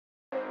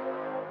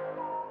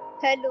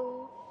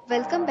Hello,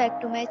 welcome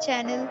back to my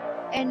channel.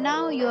 And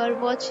now you are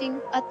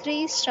watching a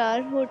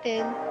 3-star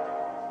hotel.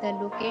 The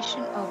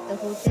location of the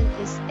hotel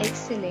is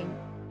excellent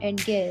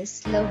and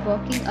guests love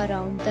walking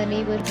around the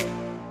neighborhood.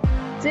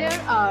 There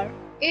are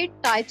 8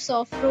 types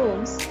of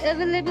rooms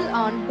available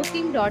on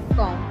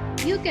booking.com.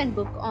 You can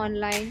book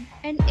online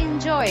and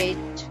enjoy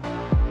it.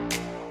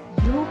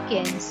 You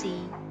can see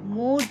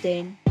more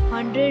than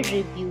 100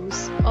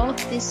 reviews of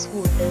this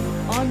hotel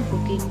on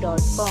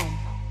booking.com.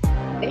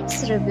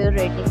 Its review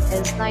rating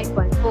is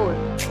 9.4,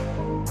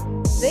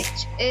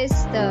 which is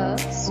the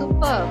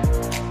superb.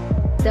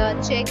 The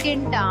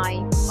check-in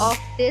time of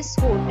this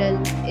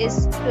hotel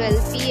is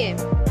 12 p.m.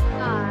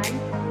 and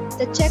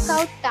the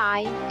checkout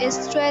time is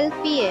 12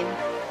 p.m.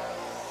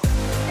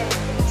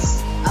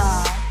 Pets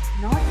are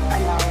not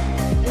allowed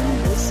in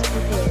this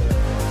hotel.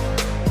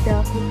 The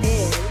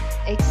hotel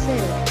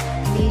accepts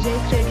major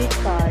credit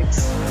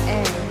cards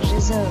and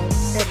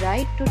reserves the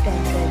right to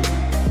temporarily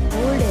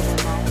hold an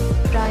amount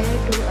prior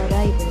to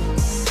arrival.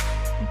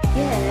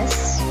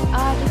 Guests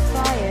are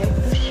required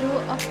to show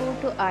a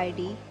photo ID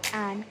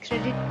and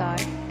credit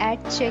card at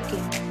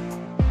check-in.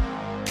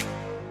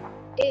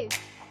 If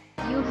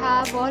you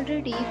have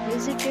already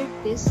visited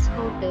this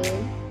hotel,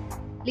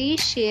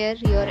 please share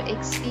your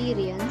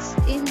experience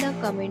in the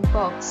comment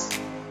box.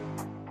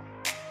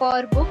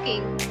 For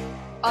booking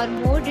or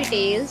more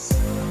details,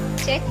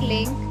 check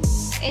link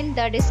in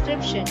the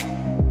description.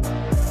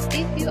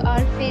 If you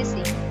are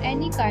facing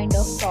any kind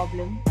of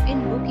problem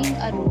in booking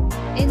a room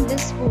in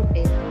this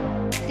hotel,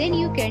 then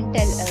you can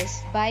tell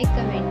us by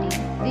commenting.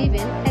 We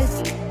will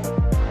help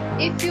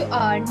you. If you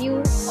are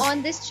new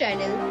on this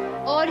channel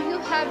or you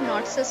have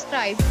not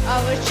subscribed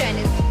our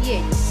channel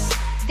yet,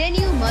 then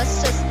you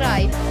must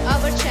subscribe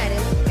our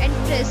channel and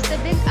press the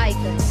bell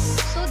icon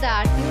so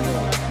that you do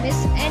not miss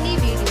any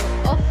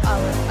video of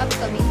our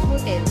upcoming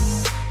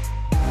hotels.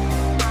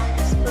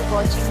 Thanks for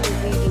watching the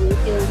video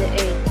till the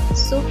end.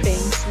 So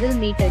friends, we'll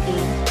meet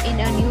again in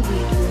a new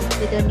video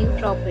with a new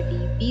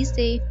property. Be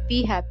safe,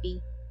 be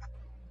happy.